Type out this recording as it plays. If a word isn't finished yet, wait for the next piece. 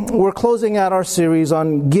we're closing out our series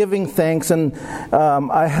on giving thanks, and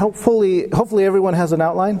I hopefully everyone has an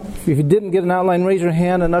outline. If you didn't get an outline, raise your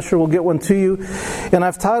hand, and Usher will get one to you. And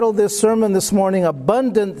I've titled this sermon this morning,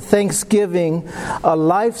 Abundant Thanksgiving, a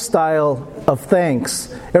Lifestyle of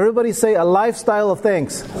Thanks. Everybody say, a lifestyle of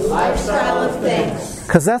thanks. A lifestyle of thanks.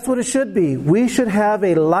 Because that's what it should be. We should have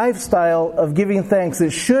a lifestyle of giving thanks.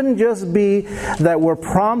 It shouldn't just be that we're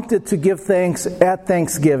prompted to give thanks at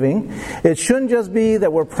Thanksgiving. It shouldn't just be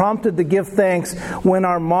that we're prompted to give thanks when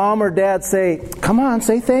our mom or dad say, come on,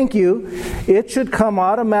 say thank you. It should come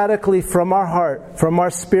automatically from our heart, from our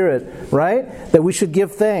spirit, right? That we should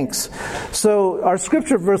give thanks. So our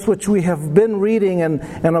scripture verse, which we have been reading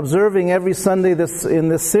and observing every Sunday in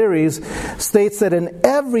this series, states that in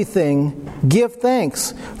everything give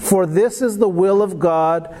thanks, for this is the will of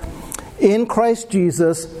God in Christ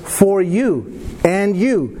Jesus for you and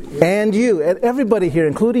you and you and everybody here,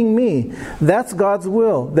 including me. That's God's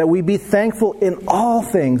will, that we be thankful in all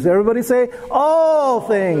things. Everybody say, all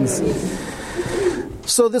things.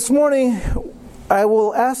 So this morning, I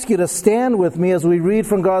will ask you to stand with me as we read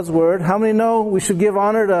from God's Word. How many know we should give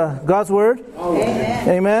honor to God's Word? Amen.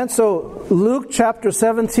 Amen. So Luke chapter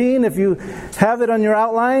 17, if you have it on your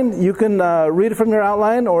outline, you can read it from your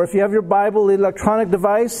outline, or if you have your Bible, the electronic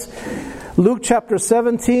device, Luke chapter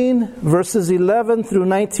 17, verses 11 through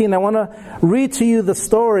 19. I want to read to you the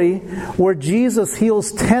story where Jesus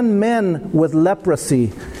heals 10 men with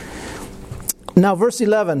leprosy. Now, verse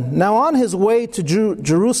 11. Now on his way to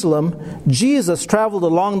Jerusalem, Jesus traveled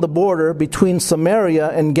along the border between Samaria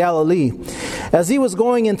and Galilee. As he was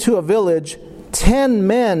going into a village, 10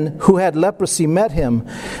 men who had leprosy met him.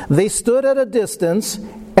 They stood at a distance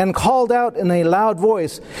and called out in a loud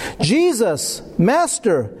voice, Jesus,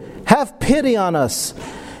 Master, have pity on us.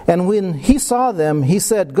 And when he saw them, he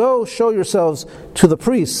said, Go, show yourselves to the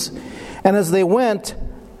priests. And as they went,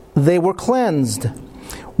 they were cleansed.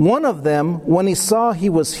 One of them, when he saw he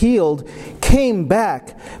was healed, came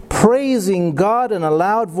back, praising God in a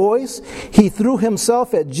loud voice. He threw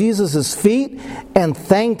himself at Jesus' feet and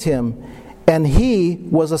thanked him. And he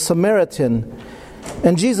was a Samaritan.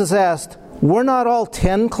 And Jesus asked, Were not all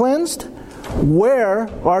 10 cleansed? Where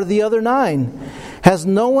are the other 9? Has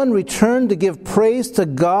no one returned to give praise to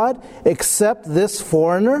God except this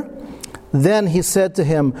foreigner? Then he said to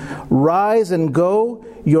him, Rise and go.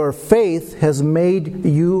 Your faith has made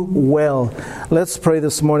you well. Let's pray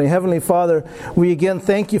this morning. Heavenly Father, we again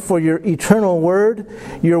thank you for your eternal word.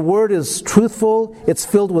 Your word is truthful. It's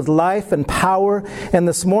filled with life and power. And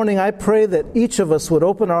this morning I pray that each of us would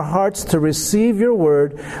open our hearts to receive your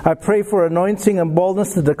word. I pray for anointing and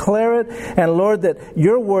boldness to declare it. And Lord, that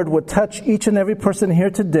your word would touch each and every person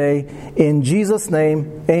here today. In Jesus'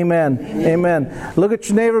 name, amen. Amen. Look at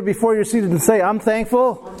your neighbor before you're seated and say, I'm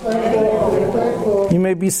thankful. You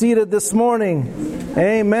may be seated this morning.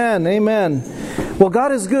 Amen. Amen. Well,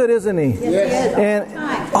 God is good, isn't He? Yes.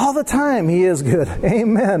 And all the time He is good.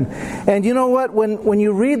 Amen. And you know what? When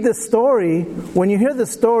you read this story, when you hear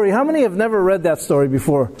this story, how many have never read that story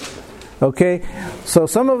before? Okay, so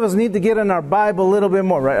some of us need to get in our Bible a little bit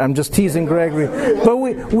more, right? I'm just teasing Gregory, but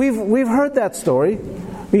we've heard that story,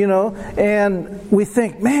 you know, and we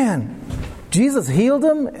think, man, Jesus healed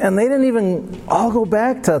them, and they didn't even all go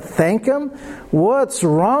back to thank Him? What's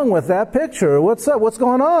wrong with that picture? What's up? What's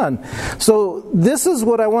going on? So this is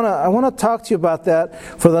what I want to talk to you about that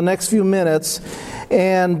for the next few minutes.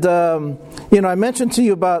 And I mentioned to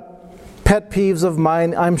you about pet peeves of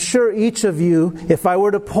mine. I'm sure each of you, if I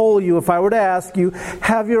were to poll you, if I were to ask you,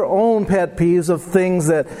 have your own pet peeves of things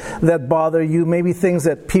that bother you, maybe things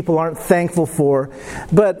that people aren't thankful for.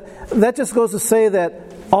 But that just goes to say that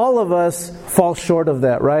all of us fall short of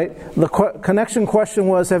that, right? The connection question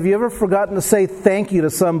was, have you ever forgotten to say thank you to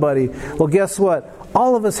somebody? Well, guess what?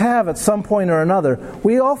 All of us have at some point or another.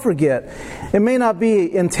 We all forget. It may not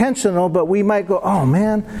be intentional, but we might go, oh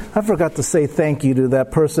man, I forgot to say thank you to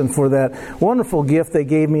that person for that wonderful gift they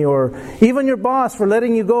gave me, or even your boss for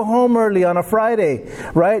letting you go home early on a Friday,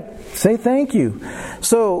 right? Say thank you.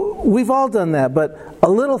 So we've all done that, but a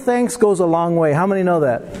little thanks goes a long way. How many know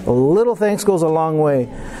that? A little thanks goes a long way.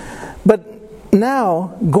 But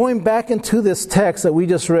now, going back into this text that we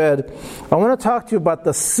just read, I want to talk to you about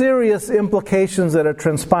the serious implications that are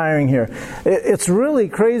transpiring here. It's really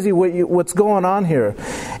crazy what's going on here.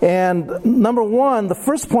 And number one, the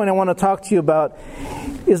first point I want to talk to you about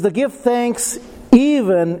is to give thanks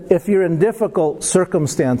even if you're in difficult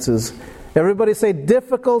circumstances. Everybody say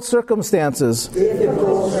difficult circumstances.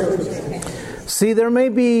 Difficult circumstances. See, there may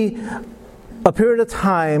be a period of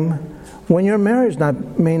time when your marriage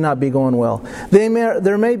may not be going well.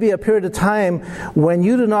 There may be a period of time when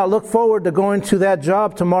you do not look forward to going to that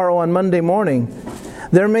job tomorrow on Monday morning.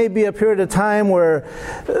 There may be a period of time where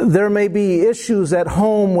there may be issues at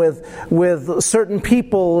home with certain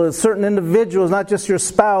people, certain individuals, not just your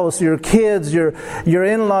spouse, your kids, your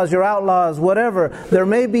in-laws, your outlaws, whatever. There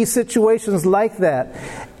may be situations like that.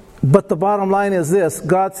 But the bottom line is this.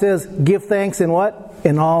 God says, give thanks in what?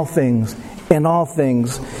 In all things. In all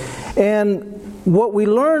things. And what we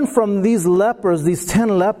learn from these lepers, these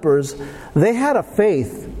 10 lepers, they had a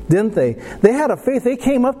faith. Didn't they? They had a faith. They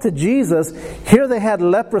came up to Jesus. Here they had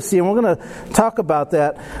leprosy, and we're going to talk about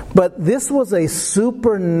that. But this was a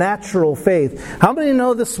supernatural faith. How many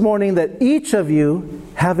know this morning that each of you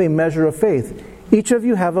have a measure of faith? Each of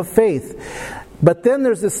you have a faith. But then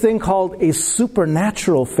there's this thing called a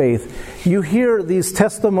supernatural faith. You hear these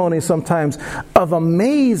testimonies sometimes of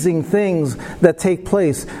amazing things that take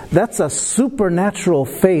place. That's a supernatural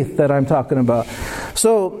faith that I'm talking about.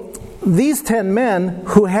 So these 10 men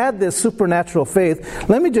who had this supernatural faith,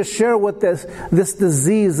 let me just share what this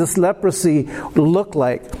disease, this leprosy, looked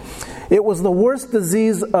like. It was the worst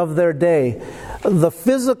disease of their day. The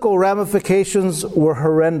physical ramifications were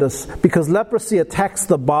horrendous because leprosy attacks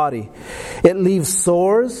the body. It leaves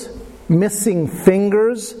sores, missing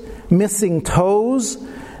fingers, missing toes,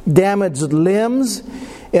 damaged limbs.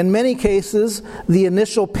 In many cases, the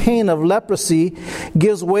initial pain of leprosy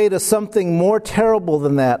gives way to something more terrible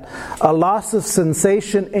than that. A loss of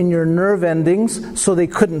sensation in your nerve endings, so they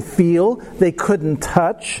couldn't feel, they couldn't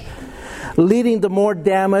touch, leading to more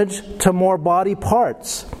damage to more body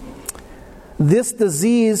parts. This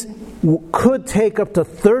disease could take up to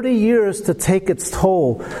 30 years to take its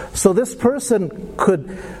toll. So this person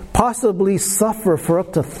could possibly suffer for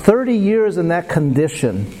up to 30 years in that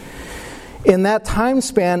condition. In that time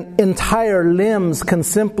span, entire limbs can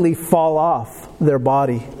simply fall off their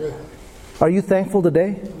body. Are you thankful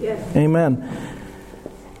today? Yes. Amen.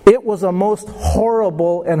 It was a most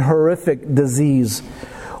horrible and horrific disease.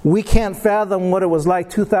 We can't fathom what it was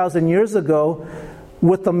like 2,000 years ago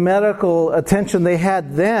with the medical attention they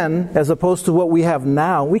had then as opposed to what we have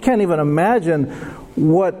now. We can't even imagine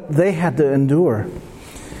what they had to endure.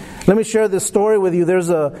 Let me share this story with you. There's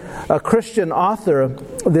a Christian author,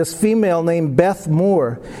 this female named Beth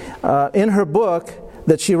Moore. In her book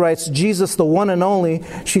that she writes, Jesus the One and Only,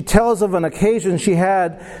 she tells of an occasion she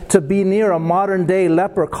had to be near a modern-day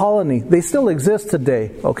leper colony. They still exist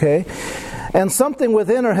today, okay? And something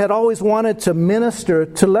within her had always wanted to minister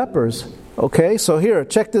to lepers. Okay, so here,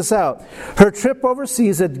 check this out. Her trip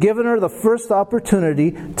overseas had given her the first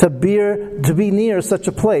opportunity to be near such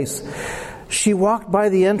a place. She walked by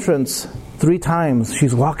the entrance 3 times.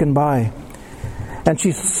 She's walking by. And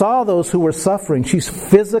she saw those who were suffering. She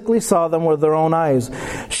physically saw them with her own eyes.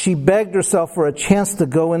 She begged herself for a chance to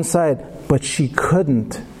go inside, but she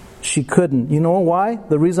couldn't. She couldn't. You know why?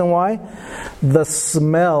 The reason why? The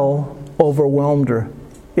smell overwhelmed her.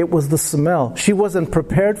 It was the smell. She wasn't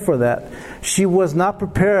prepared for that. She was not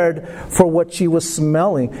prepared for what she was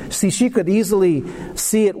smelling. See, she could easily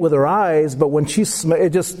see it with her eyes, but when she it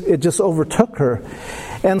just overtook her.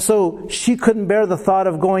 And so she couldn't bear the thought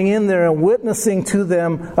of going in there and witnessing to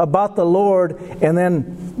them about the Lord and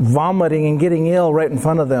then vomiting and getting ill right in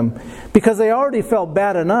front of them. Because they already felt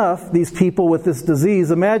bad enough, these people with this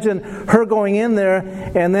disease. Imagine her going in there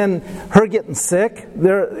and then her getting sick.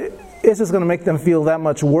 It's just going to make them feel that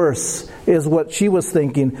much worse, is what she was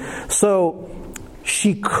thinking. So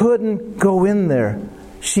she couldn't go in there.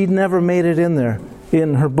 She never made it in there.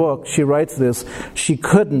 In her book, she writes this. She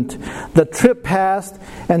couldn't. The trip passed,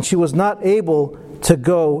 and she was not able to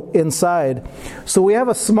go inside. So we have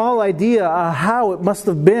a small idea of how it must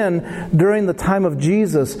have been during the time of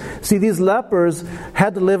Jesus. See, these lepers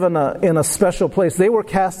had to live in a special place. They were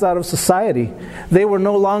cast out of society. They were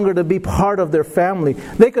no longer to be part of their family.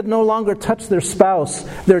 They could no longer touch their spouse,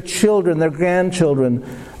 their children, their grandchildren.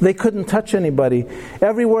 They couldn't touch anybody.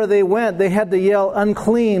 Everywhere they went, they had to yell,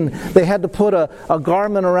 unclean. They had to put a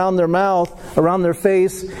garment around their mouth, around their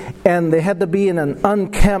face, and they had to be in an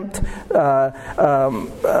unkempt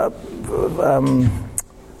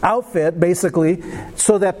outfit, basically,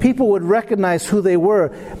 so that people would recognize who they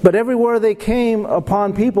were. But everywhere they came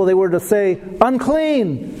upon people, they were to say,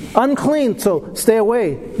 unclean, unclean, so stay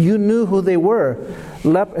away. You knew who they were.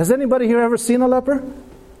 Has anybody here ever seen a leper?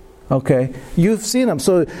 Okay, you've seen them,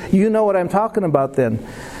 so you know what I'm talking about then.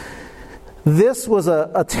 This was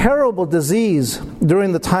a terrible disease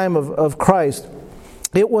during the time of Christ.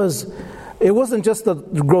 It was it wasn't just the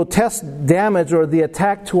grotesque damage or the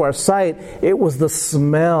attack to our sight, it was the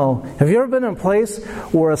smell. Have you ever been in a place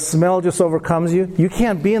where a smell just overcomes you? You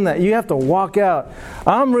can't be in that. You have to walk out.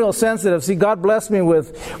 I'm real sensitive. See, God blessed me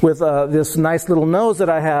with this nice little nose that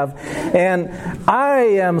I have. And I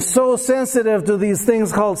am so sensitive to these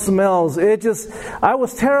things called smells. I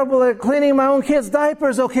was terrible at cleaning my own kids'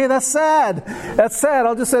 diapers. Okay, that's sad. That's sad.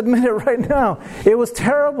 I'll just admit it right now. It was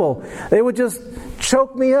terrible. They would just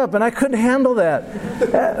choke me up, and I couldn't handle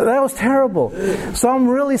that. That was terrible. So I'm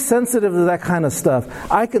really sensitive to that kind of stuff.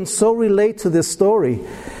 I can so relate to this story.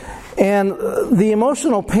 And the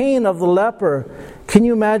emotional pain of the leper, can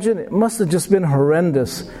you imagine? It must have just been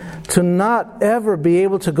horrendous to not ever be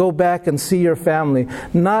able to go back and see your family,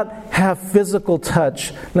 not have physical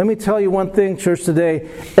touch. Let me tell you one thing, church, today.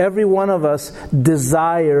 Every one of us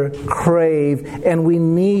desire, crave, and we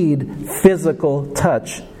need physical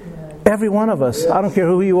touch. Every one of us. I don't care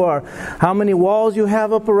who you are. How many walls you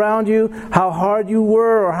have up around you, how hard you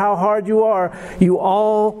were or how hard you are, you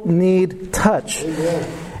all need touch.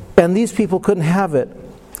 And these people couldn't have it.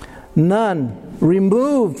 None.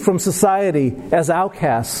 Removed from society as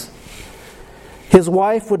outcasts. His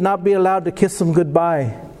wife would not be allowed to kiss him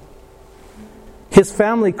goodbye. His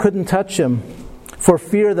family couldn't touch him for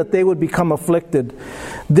fear that they would become afflicted.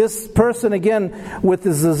 This person, again, with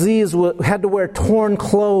this disease, had to wear torn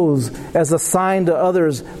clothes as a sign to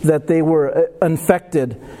others that they were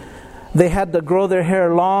infected. They had to grow their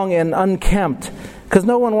hair long and unkempt because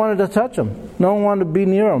no one wanted to touch them. No one wanted to be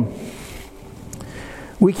near them.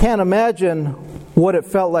 We can't imagine what it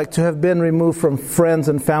felt like to have been removed from friends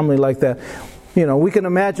and family like that. You know, we can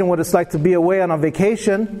imagine what it's like to be away on a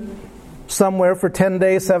vacation somewhere for 10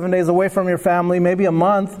 days, 7 days away from your family, maybe a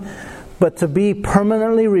month. But to be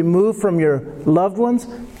permanently removed from your loved ones,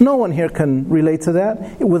 no one here can relate to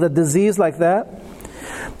that with a disease like that.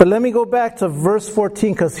 But let me go back to verse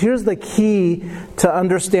 14, because here's the key to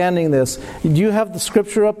understanding this. Do you have the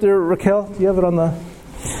scripture up there, Raquel? Do you have it on the...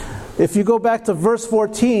 If you go back to verse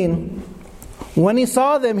 14, when he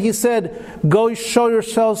saw them, he said, "Go show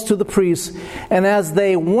yourselves to the priests." And as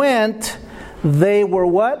they went, they were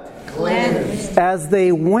what? Cleansed. As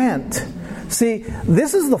they went. See,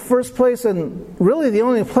 this is the first place and really the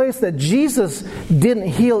only place that Jesus didn't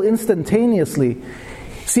heal instantaneously.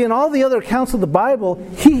 See, in all the other accounts of the Bible,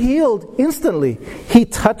 He healed instantly. He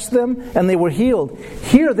touched them and they were healed.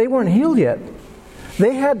 Here, they weren't healed yet.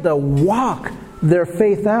 They had to walk their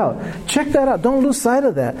faith out. Check that out. Don't lose sight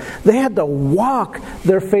of that. They had to walk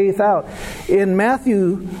their faith out. In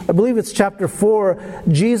Matthew, I believe it's chapter 4,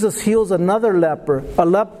 Jesus heals another leper. A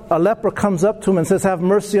leper comes up to him and says, "Have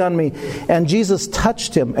mercy on me." And Jesus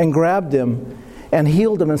touched him and grabbed him and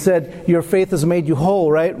healed him and said, "Your faith has made you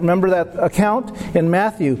whole," right? Remember that account in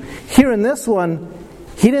Matthew? Here in this one,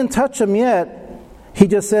 He didn't touch him yet. He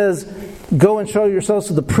just says, "Go and show yourselves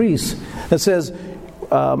to the priests." It says,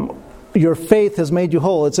 your faith has made you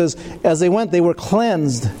whole. It says, as they went, they were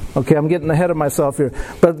cleansed. Okay, I'm getting ahead of myself here.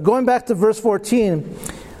 But going back to verse 14,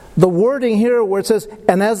 the wording here where it says,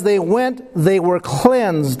 "And as they went, they were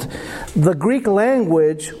cleansed." The Greek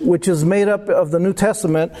language, which is made up of the New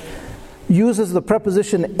Testament, uses the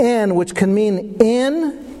preposition "in," which can mean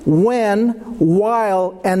in, when,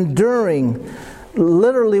 while, and during.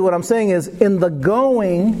 Literally what I'm saying is, in the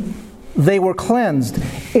going, they were cleansed.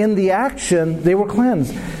 In the action, they were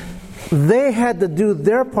cleansed. They had to do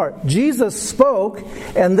their part. Jesus spoke,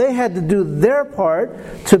 and they had to do their part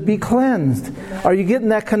to be cleansed. Are you getting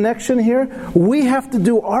that connection here? We have to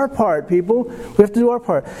do our part, people. We have to do our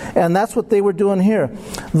part. And that's what they were doing here.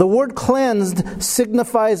 The word cleansed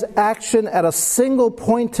signifies action at a single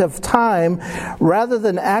point of time rather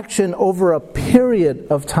than action over a period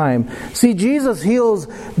of time. See, Jesus heals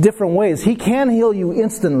different ways. He can heal you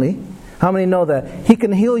instantly. How many know that? He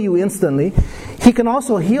can heal you instantly. He can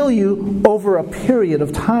also heal you over a period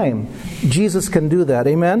of time. Jesus can do that.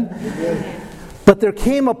 Amen? But there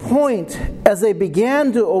came a point as they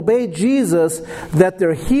began to obey Jesus that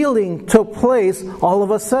their healing took place all of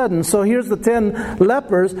a sudden. So here's the 10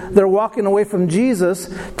 lepers. They're walking away from Jesus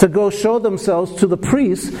to go show themselves to the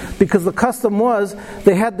priests, because the custom was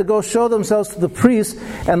they had to go show themselves to the priests,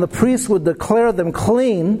 and the priests would declare them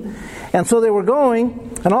clean. And so they were going,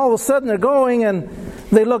 and all of a sudden they're going, and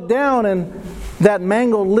they look down, and that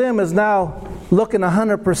mangled limb is now looking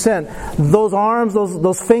 100%. Those arms,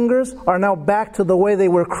 those fingers are now back to the way they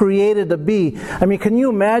were created to be. I mean, can you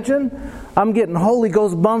imagine? I'm getting Holy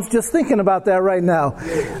Ghost bumps just thinking about that right now.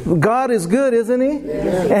 God is good, isn't He?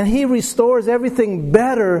 Yes. And He restores everything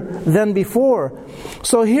better than before.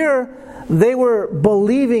 So here, they were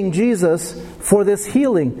believing Jesus for this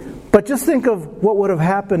healing. But just think of what would have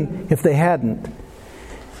happened if they hadn't.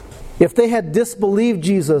 If they had disbelieved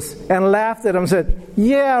Jesus and laughed at him and said,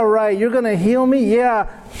 yeah, right, you're going to heal me? Yeah,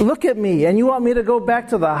 look at me. And you want me to go back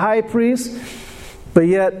to the high priest? But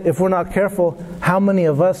yet, if we're not careful, how many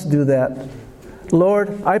of us do that?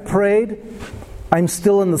 Lord, I prayed. I'm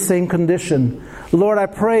still in the same condition. Lord, I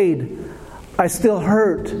prayed. I still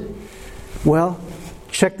hurt. Well,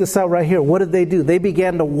 check this out right here. What did they do? They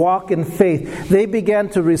began to walk in faith. They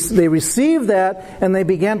received that and they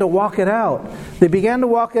began to walk it out. They began to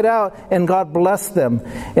walk it out and God blessed them.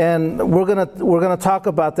 And we're gonna talk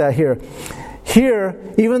about that here.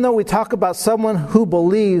 Here, even though we talk about someone who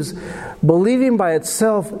believes, believing by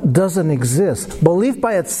itself doesn't exist. Belief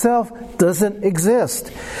by itself doesn't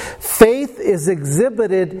exist. Faith is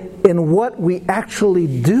exhibited in what we actually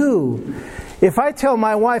do. If I tell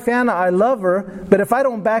my wife, Anna, I love her, but if I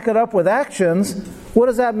don't back it up with actions, what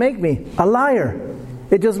does that make me? A liar.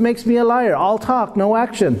 It just makes me a liar. All talk, no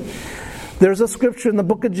action. There's a scripture in the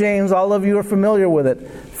book of James, all of you are familiar with it.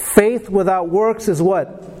 Faith without works is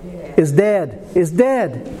what? Is dead. Is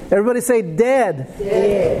dead. Everybody say dead.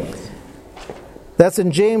 Dead. That's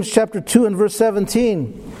in James chapter 2 and verse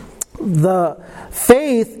 17. The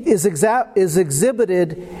faith is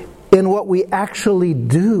exhibited in what we actually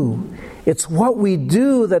do. It's what we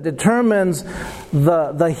do that determines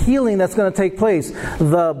the healing that's going to take place,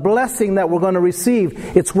 the blessing that we're going to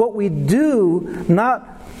receive. It's what we do,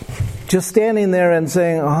 not just standing there and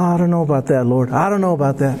saying, oh, I don't know about that, Lord. I don't know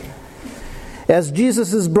about that. As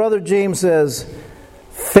Jesus' brother James says,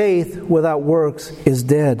 faith without works is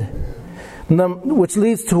dead. Which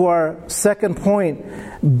leads to our second point.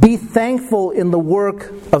 Be thankful in the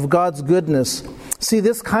work of God's goodness. See,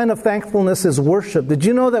 this kind of thankfulness is worship. Did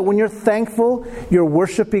you know that when you're thankful, you're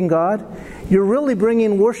worshiping God? You're really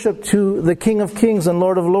bringing worship to the King of Kings and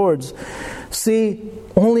Lord of Lords. See,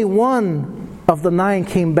 only one of the 9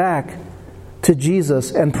 came back to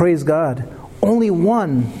Jesus and praised God. Only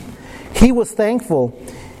one. He was thankful,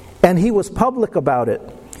 and he was public about it.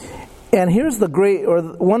 And here's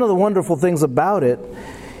one of the wonderful things about it.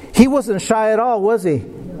 He wasn't shy at all, was he?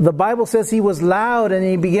 The Bible says he was loud and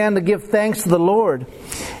he began to give thanks to the Lord.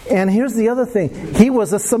 And here's the other thing. He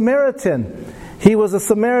was a Samaritan. He was a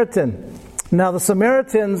Samaritan. Now the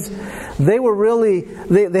Samaritans, they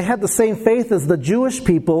had the same faith as the Jewish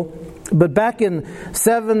people. But back in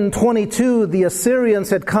 722, the Assyrians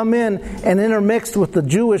had come in and intermixed with the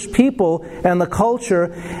Jewish people and the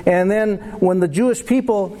culture. And then when the Jewish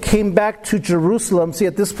people came back to Jerusalem, see,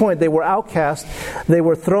 at this point they were outcast. They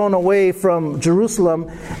were thrown away from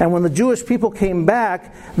Jerusalem. And when the Jewish people came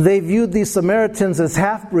back, they viewed these Samaritans as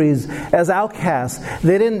half-breeds, as outcasts.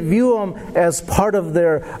 They didn't view them as part of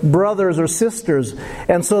their brothers or sisters.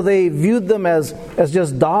 And so they viewed them as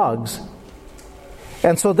just dogs.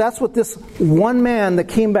 And so that's what this one man that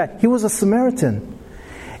came back, he was a Samaritan.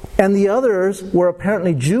 And the others were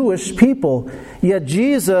apparently Jewish people. Yet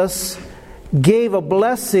Jesus gave a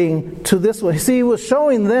blessing to this one. See, he was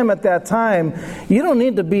showing them at that time, you don't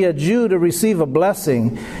need to be a Jew to receive a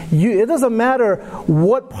blessing. It doesn't matter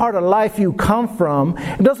what part of life you come from.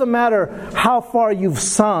 It doesn't matter how far you've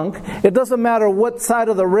sunk. It doesn't matter what side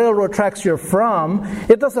of the railroad tracks you're from.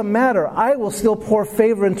 It doesn't matter. I will still pour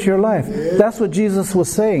favor into your life. That's what Jesus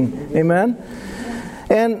was saying. Amen?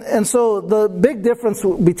 And so the big difference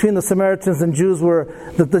between the Samaritans and Jews were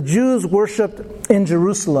that the Jews worshipped in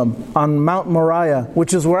Jerusalem on Mount Moriah,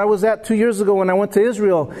 which is where I was at 2 years ago when I went to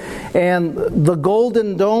Israel. And the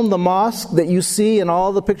Golden Dome, the mosque that you see in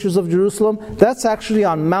all the pictures of Jerusalem, that's actually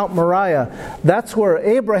on Mount Moriah. That's where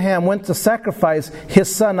Abraham went to sacrifice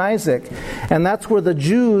his son Isaac. And that's where the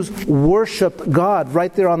Jews worshiped God,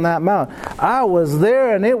 right there on that mount. I was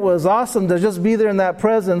there and it was awesome to just be there in that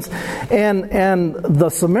presence. And the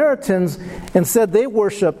Samaritans, instead, they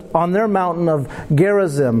worshipped on their mountain of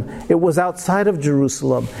Gerizim. It was outside of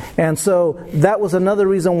Jerusalem. And so that was another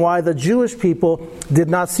reason why the Jewish people did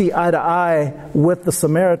not see eye to eye with the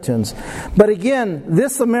Samaritans. But again,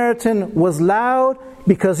 this Samaritan was loud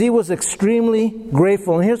because he was extremely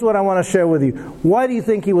grateful. And here's what I want to share with you. Why do you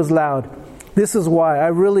think he was loud? This is why. I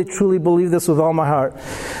really, truly believe this with all my heart.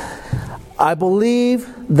 I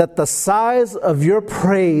believe that the size of your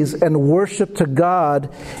praise and worship to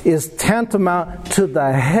God is tantamount to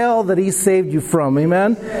the hell that He saved you from.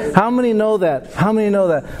 Amen? How many know that? How many know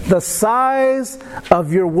that? The size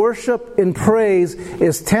of your worship and praise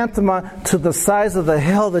is tantamount to the size of the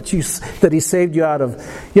hell that He saved you out of.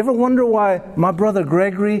 You ever wonder why my brother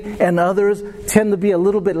Gregory and others tend to be a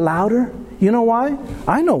little bit louder? You know why?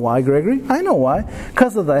 I know why, Gregory. I know why.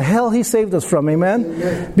 Because of the hell He saved us from,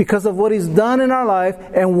 amen? Because of what He's done in our life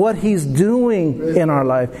and what He's doing in our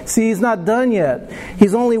life. See, He's not done yet.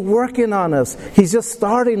 He's only working on us. He's just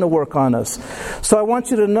starting to work on us. So I want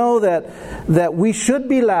you to know that we should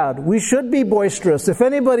be loud. We should be boisterous. If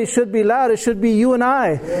anybody should be loud, it should be you and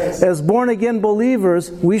I. Yes. As born-again believers,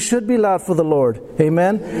 we should be loud for the Lord.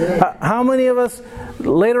 Amen? Yes. How many of us,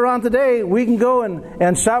 later on today, we can go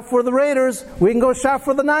and shout for the Raiders. We can go shout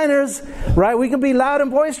for the Niners. Right? We can be loud and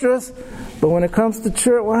boisterous. But when it comes to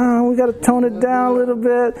church, well, we got to tone it down a little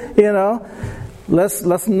bit, you know.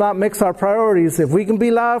 Let's not mix our priorities. If we can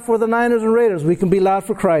be loud for the Niners and Raiders, we can be loud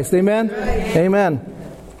for Christ. Amen? Amen.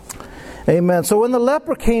 Amen. So when the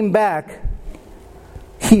leper came back,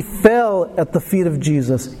 he fell at the feet of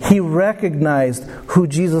Jesus. He recognized who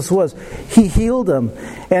Jesus was. He healed him.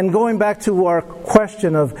 And going back to our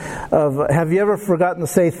question of have you ever forgotten to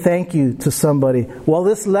say thank you to somebody? Well,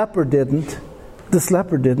 this leper didn't. This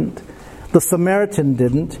leper didn't. The Samaritan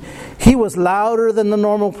didn't. He was louder than the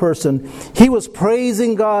normal person. He was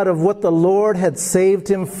praising God of what the Lord had saved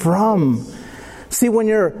him from. See, when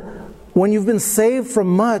you've been saved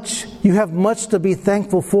from much, you have much to be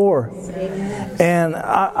thankful for. Amen. And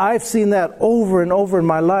I've seen that over and over in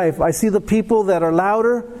my life. I see the people that are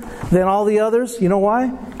louder than all the others. You know why?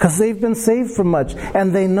 Because they've been saved from much.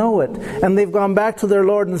 And they know it. And they've gone back to their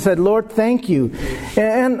Lord and said, Lord, thank you.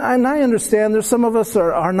 And I understand there's some of us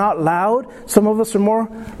are not loud. Some of us are more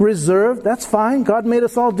reserved. That's fine. God made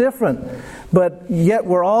us all different. But yet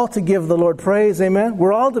we're all to give the Lord praise. Amen.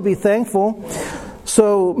 We're all to be thankful.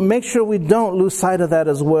 So make sure we don't lose sight of that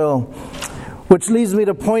as well. Which leads me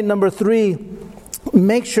to point number 3.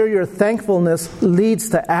 Make sure your thankfulness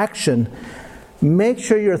leads to action. Make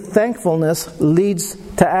sure your thankfulness leads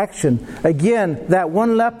to action. Again, that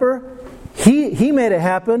one leper, he made it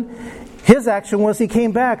happen. His action was he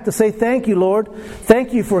came back to say, thank you, Lord.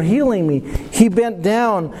 Thank you for healing me. He bent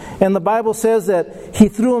down, and the Bible says that he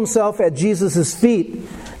threw himself at Jesus' feet.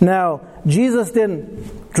 Now, Jesus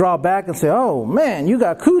didn't draw back and say, oh man, you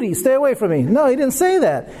got cooties, stay away from me. No, he didn't say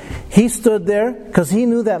that. He stood there because he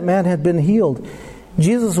knew that man had been healed.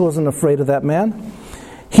 Jesus wasn't afraid of that man.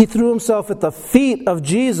 He threw himself at the feet of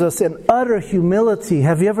Jesus in utter humility.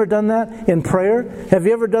 Have you ever done that in prayer? Have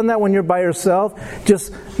you ever done that when you're by yourself?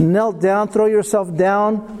 Just knelt down, throw yourself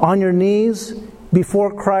down on your knees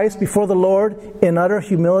before Christ, before the Lord, in utter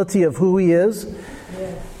humility of who He is?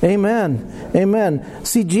 Amen. Amen.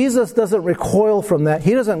 See, Jesus doesn't recoil from that.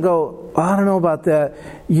 He doesn't go, oh, I don't know about that.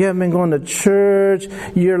 You haven't been going to church.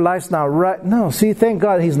 Your life's not right. No, see, thank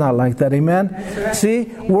God He's not like that. Amen. Right. See,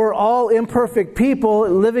 we're all imperfect people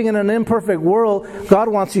living in an imperfect world. God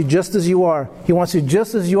wants you just as you are. He wants you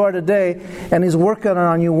just as you are today. And He's working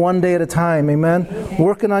on you one day at a time. Amen.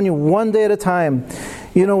 Working on you one day at a time.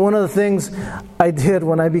 You know, one of the things I did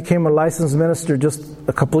when I became a licensed minister just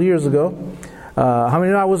a couple of years ago, how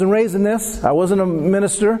many know I wasn't raised in this? I wasn't a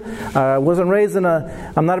minister. I wasn't raised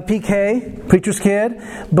I'm not a PK, preacher's kid.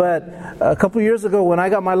 But a couple of years ago when I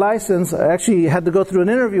got my license, I actually had to go through an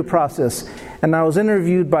interview process. And I was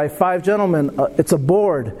interviewed by 5 gentlemen. It's a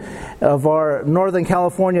board of our Northern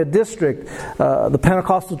California district, the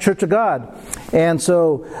Pentecostal Church of God. And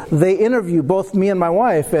so they interview both me and my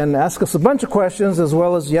wife and ask us a bunch of questions, as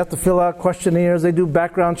well as you have to fill out questionnaires. They do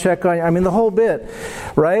background check on you. I mean, the whole bit,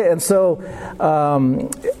 right? And so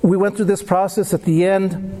we went through this process. At the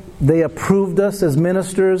end, they approved us as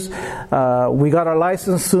ministers. We got our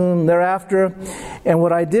license soon thereafter. And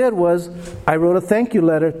what I did was I wrote a thank you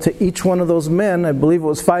letter to each one of those men. I believe it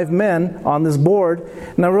was 5 men on this board.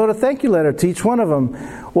 And I wrote a thank you letter to each one of them.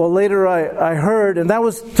 Well, later I heard, and that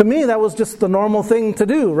was, to me, that was just the normal thing to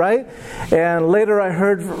do, right? And later I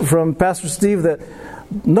heard from Pastor Steve that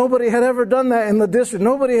nobody had ever done that in the district.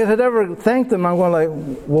 Nobody had ever thanked them. I'm going like,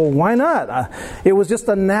 well, why not? It was just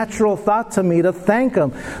a natural thought to me to thank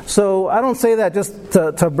them. So I don't say that just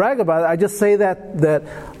to brag about it. I just say that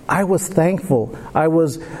I was thankful. I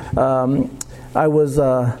was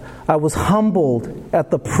humbled at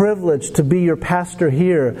the privilege to be your pastor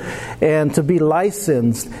here and to be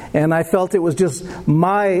licensed. And I felt it was just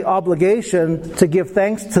my obligation to give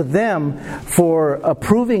thanks to them for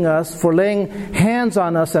approving us, for laying hands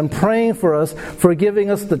on us and praying for us, for giving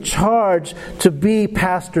us the charge to be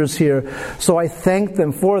pastors here. So I thank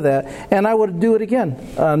them for that. And I would do it again.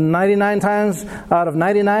 99 times out of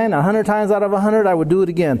 99, 100 times out of 100, I would do it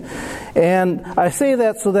again. And I say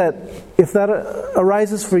that so that if that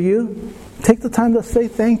arises for you, take the time to say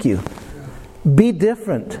thank you. Be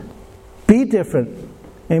different. Be different.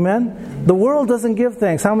 Amen? The world doesn't give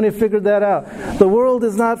thanks. How many have figured that out? The world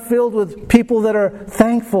is not filled with people that are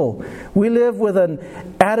thankful. We live with an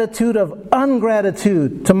attitude of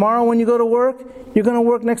ungratitude. Tomorrow when you go to work, you're going to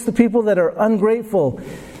work next to people that are ungrateful.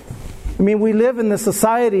 I mean, we live in the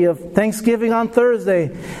society of Thanksgiving on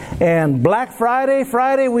Thursday and Black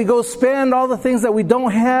Friday we go spend all the things that we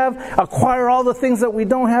don't have, acquire all the things that we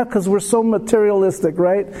don't have because we're so materialistic,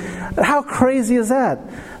 right? How crazy is that?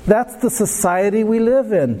 That's the society we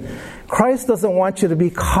live in. Christ doesn't want you to be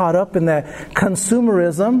caught up in that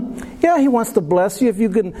consumerism. Yeah, He wants to bless you. If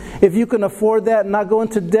you can afford that and not go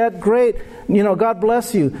into debt, great. God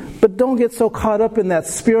bless you. But don't get so caught up in that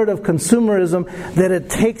spirit of consumerism that it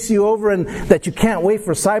takes you over and that you can't wait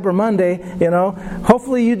for Cyber Monday.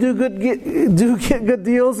 Hopefully you get good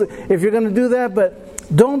deals if you're going to do that.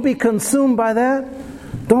 But don't be consumed by that.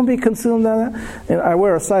 Don't be consumed by that. And I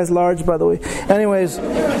wear a size large, by the way. Anyways,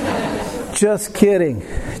 just kidding.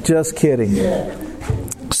 Just kidding.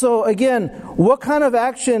 So again, what kind of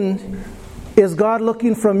action is God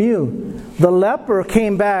looking from you? The leper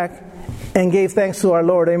came back and gave thanks to our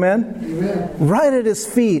Lord. Amen? Amen. Right at His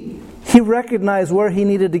feet, he recognized where he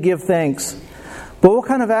needed to give thanks. But what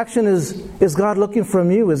kind of action is God looking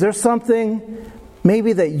from you? Is there something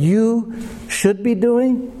maybe that you should be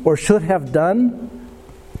doing or should have done?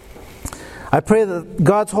 I pray that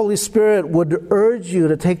God's Holy Spirit would urge you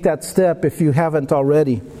to take that step if you haven't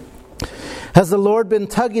already. Has the Lord been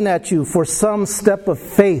tugging at you for some step of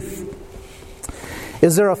faith?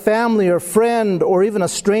 Is there a family or friend or even a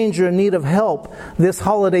stranger in need of help this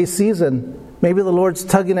holiday season? Maybe the Lord's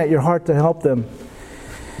tugging at your heart to help them.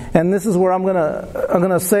 And this is where I'm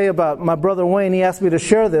gonna say about my brother Wayne. He asked me to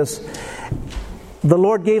share this. The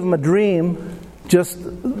Lord gave him a dream just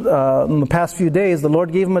in the past few days. The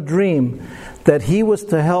Lord gave him a dream that he was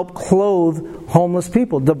to help clothe homeless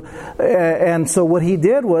people. And so what he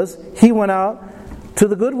did was he went out to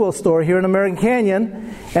the Goodwill store here in American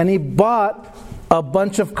Canyon and he bought a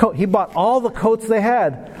bunch of coats. He bought all the coats they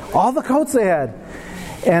had. All the coats they had.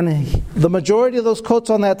 And the majority of those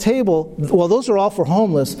coats on that table, well, those are all for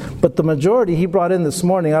homeless, but the majority he brought in this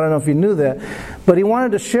morning. I don't know if you knew that. But he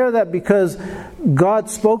wanted to share that because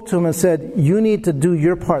God spoke to him and said, you need to do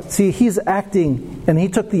your part. See, he's acting, and he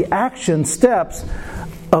took the action steps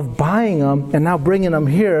of buying them and now bringing them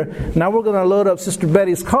here. Now we're going to load up Sister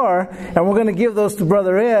Betty's car and we're going to give those to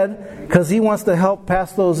Brother Ed because he wants to help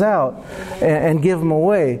pass those out and give them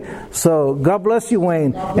away. So God bless you,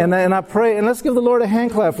 Wayne. And I pray, and let's give the Lord a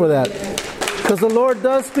hand clap for that, because the Lord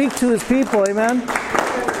does speak to His people. Amen.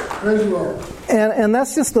 Praise the Lord. And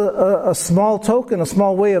that's just a small token, a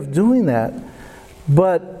small way of doing that.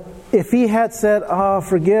 But if he had said,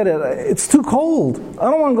 forget it, it's too cold. I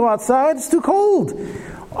don't want to go outside, it's too cold.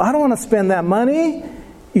 I don't want to spend that money.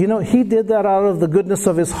 He did that out of the goodness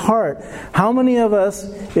of his heart. How many of us,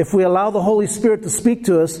 if we allow the Holy Spirit to speak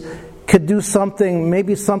to us, could do something,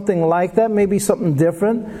 maybe something like that, maybe something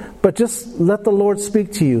different, but just let the Lord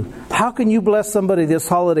speak to you. How can you bless somebody this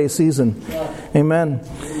holiday season? Amen.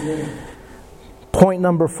 Point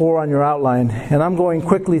number 4 on your outline, and I'm going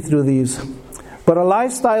quickly through these. But a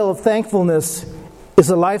lifestyle of thankfulness is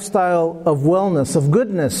a lifestyle of wellness, of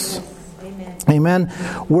goodness. Amen.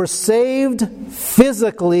 We're saved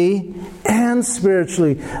physically and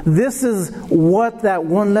spiritually. This is what that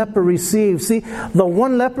one leper received. See, the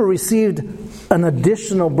one leper received an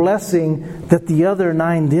additional blessing that the other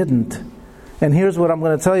 9 didn't. And here's what I'm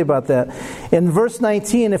going to tell you about that. In verse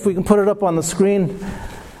 19, if we can put it up on the screen,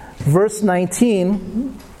 verse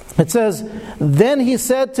 19, it says, "Then he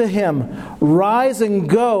said to him, 'Rise and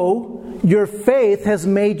go. Your faith has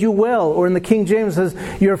made you well.'" Or in the King James it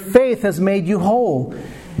says, "Your faith has made you whole."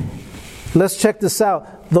 Let's check this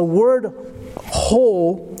out. The word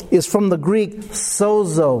whole is from the Greek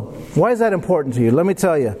sozo. Why is that important to you? Let me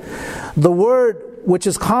tell you. The word which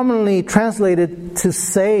is commonly translated to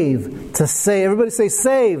save. To save. Everybody say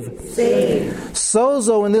save. Save.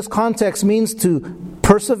 Sozo in this context means to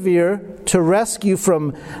persevere, to rescue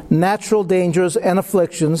from natural dangers and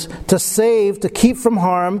afflictions, to save, to keep from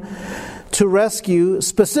harm, to rescue,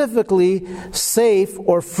 specifically safe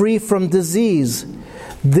or free from disease.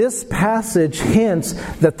 This passage hints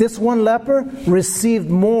that this one leper received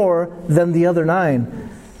more than the other 9.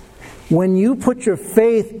 When you put your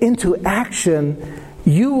faith into action,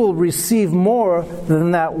 you will receive more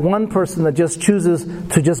than that one person that just chooses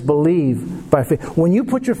to just believe by faith. When you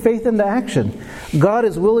put your faith into action, God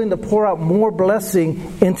is willing to pour out more blessing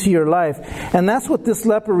into your life. And that's what this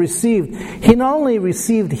leper received. He not only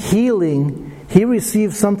received healing, He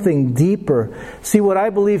received something deeper. See, what I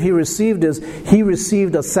believe he received is he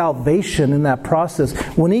received a salvation in that process.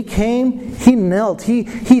 When he came, he knelt. He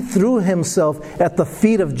threw himself at the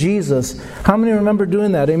feet of Jesus. How many remember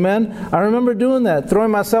doing that? Amen? I remember doing that,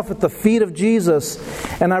 throwing myself at the feet of Jesus,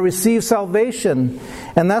 and I received salvation.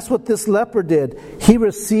 And that's what this leper did. He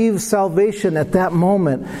received salvation at that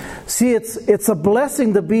moment. See, it's a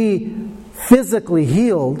blessing to be physically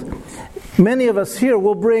healed. Many of us here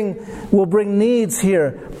will bring needs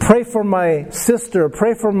here. Pray for my sister,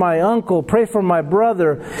 pray for my uncle, pray for my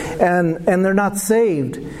brother, and they're not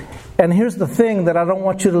saved. And here's the thing that I don't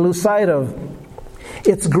want you to lose sight of.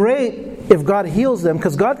 It's great if God heals them,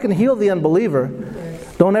 because God can heal the unbeliever.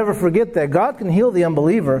 Don't ever forget that. God can heal the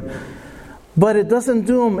unbeliever. But it doesn't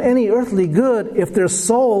do them any earthly good if their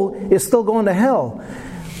soul is still going to hell.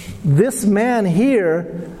 This man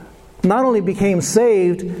here not only became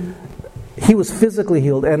saved, he was physically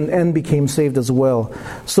healed and became saved as well.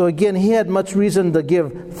 So again, he had much reason to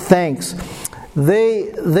give thanks.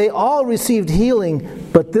 They all received healing,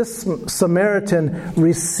 but this Samaritan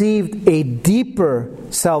received a deeper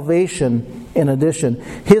salvation in addition.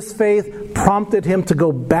 His faith prompted him to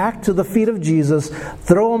go back to the feet of Jesus,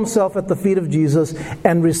 throw himself at the feet of Jesus,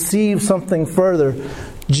 and receive something further.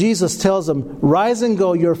 Jesus tells him, "Rise and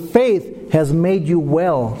go, your faith has made you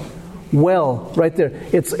well." Well, right there.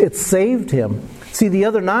 It saved him. See, the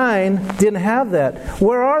other 9 didn't have that.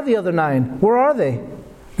 Where are the other 9? Where are they?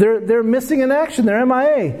 They're missing in action. They're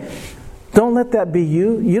MIA. Don't let that be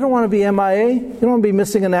you. You don't want to be MIA. You don't want to be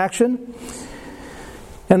missing in action.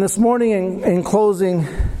 And this morning, in closing,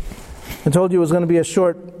 I told you it was going to be a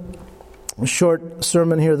short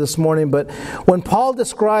sermon here this morning. But when Paul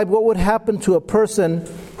described what would happen to a person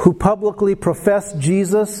who publicly professed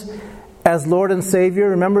Jesus as Lord and Savior,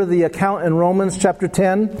 remember the account in Romans chapter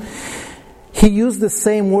 10? He used the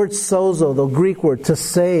same word sozo, the Greek word, to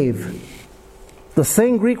save. The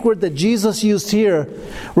same Greek word that Jesus used here,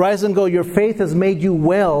 rise and go, your faith has made you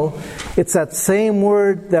well. It's that same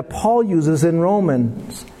word that Paul uses in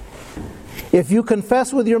Romans. If you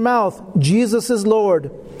confess with your mouth Jesus is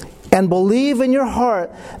Lord and believe in your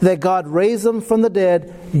heart that God raised him from the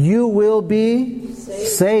dead, you will be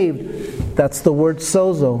saved. That's the word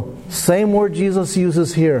sozo. Same word Jesus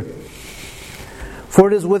uses here. For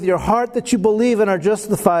it is with your heart that you believe and are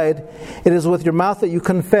justified. It is with your mouth that you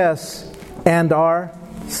confess and are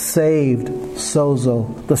saved.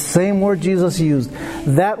 Sozo. The same word Jesus used.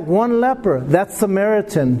 That one leper, that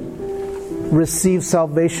Samaritan, received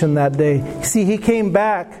salvation that day. See, he came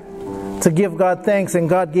back to give God thanks, and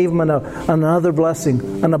God gave him another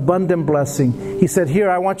blessing, an abundant blessing. He said, here,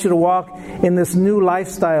 I want you to walk in this new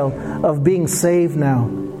lifestyle of being saved now.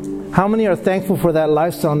 How many are thankful for that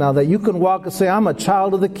lifestyle now, that you can walk and say, I'm a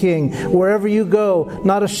child of the King. Wherever you go,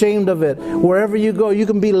 not ashamed of it. Wherever you go, you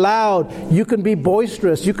can be loud. You can be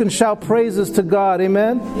boisterous. You can shout praises to God.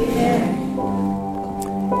 Amen? Amen.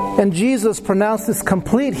 And Jesus pronounced this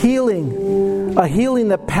complete healing, a healing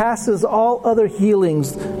that passes all other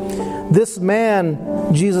healings. This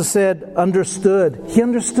man, Jesus said, understood. He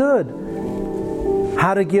understood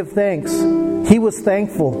how to give thanks. He was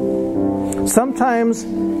thankful. Sometimes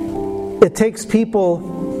it takes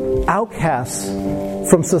people, outcasts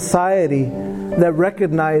from society, that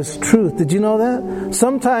recognize truth. Did you know that?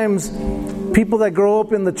 Sometimes people that grow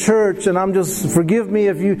up in the church, and forgive me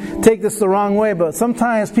if you take this the wrong way, but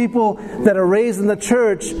sometimes people that are raised in the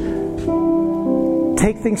church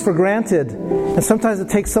take things for granted. And sometimes it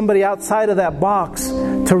takes somebody outside of that box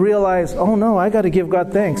to realize, oh no, I got to give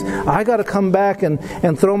God thanks. I got to come back and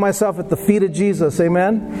throw myself at the feet of Jesus.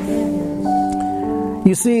 Amen?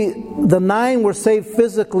 You see, the 9 were saved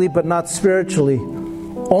physically, but not spiritually.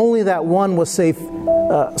 Only that one was saved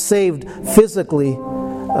physically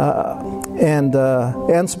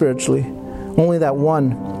and spiritually. Only that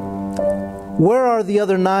one. Where are the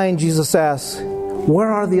other 9? Jesus asked. Where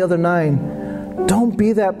are the other 9? Don't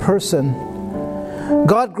be that person.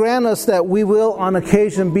 God grant us that we will, on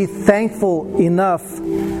occasion, be thankful enough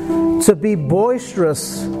to be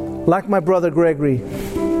boisterous, like my brother Gregory,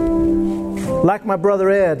 like my brother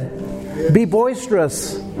Ed. Be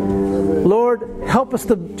boisterous. Lord, help us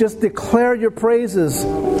to just declare your praises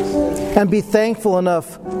and be thankful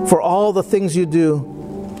enough for all the things you do.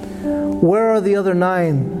 Where are the other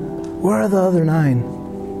 9? Where are the other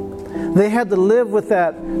 9? They had to live with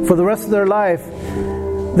that for the rest of their life.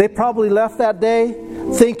 They probably left that day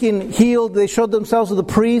thinking healed. They showed themselves to the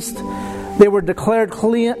priest. They were declared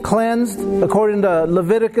cleansed according to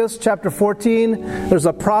Leviticus chapter 14. There's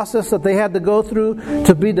a process that they had to go through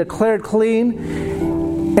to be declared clean.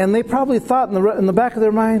 And they probably thought in the back of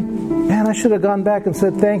their mind, man, I should have gone back and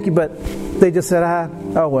said thank you. But They just said,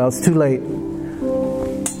 oh well, it's too late.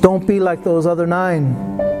 Don't be like those other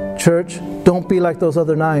 9, church. Don't be like those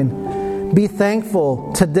other 9. Be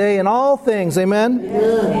thankful today in all things.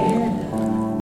 Amen?